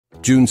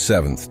June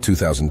 7,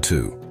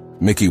 2002.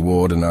 Micky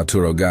Ward and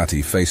Arturo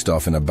Gatti faced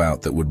off in a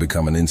bout that would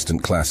become an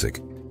instant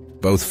classic.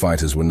 Both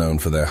fighters were known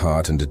for their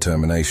heart and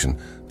determination,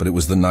 but it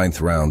was the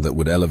ninth round that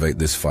would elevate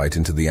this fight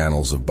into the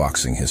annals of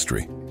boxing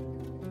history.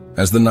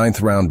 As the ninth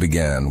round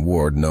began,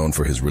 Ward, known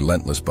for his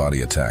relentless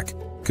body attack,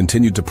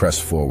 continued to press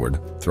forward,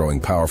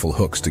 throwing powerful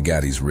hooks to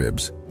Gatti's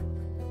ribs.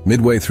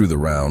 Midway through the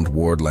round,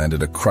 Ward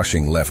landed a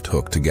crushing left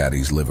hook to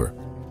Gatti's liver.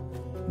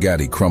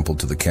 Gatti crumpled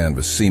to the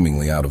canvas,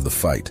 seemingly out of the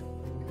fight,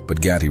 but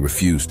Gatti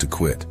refused to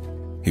quit.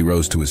 He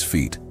rose to his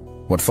feet.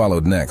 What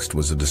followed next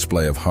was a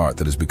display of heart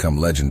that has become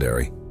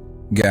legendary.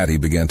 Gatti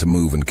began to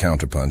move and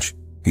counterpunch.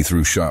 He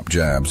threw sharp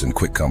jabs and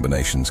quick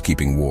combinations,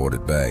 keeping Ward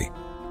at bay.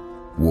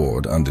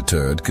 Ward,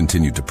 undeterred,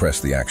 continued to press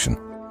the action,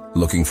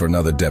 looking for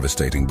another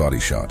devastating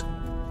body shot.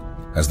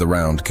 As the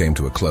round came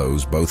to a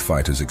close, both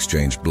fighters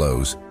exchanged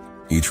blows,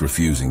 each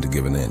refusing to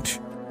give an inch.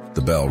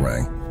 The bell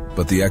rang,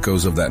 but the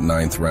echoes of that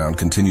ninth round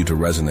continued to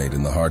resonate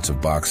in the hearts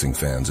of boxing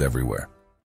fans everywhere.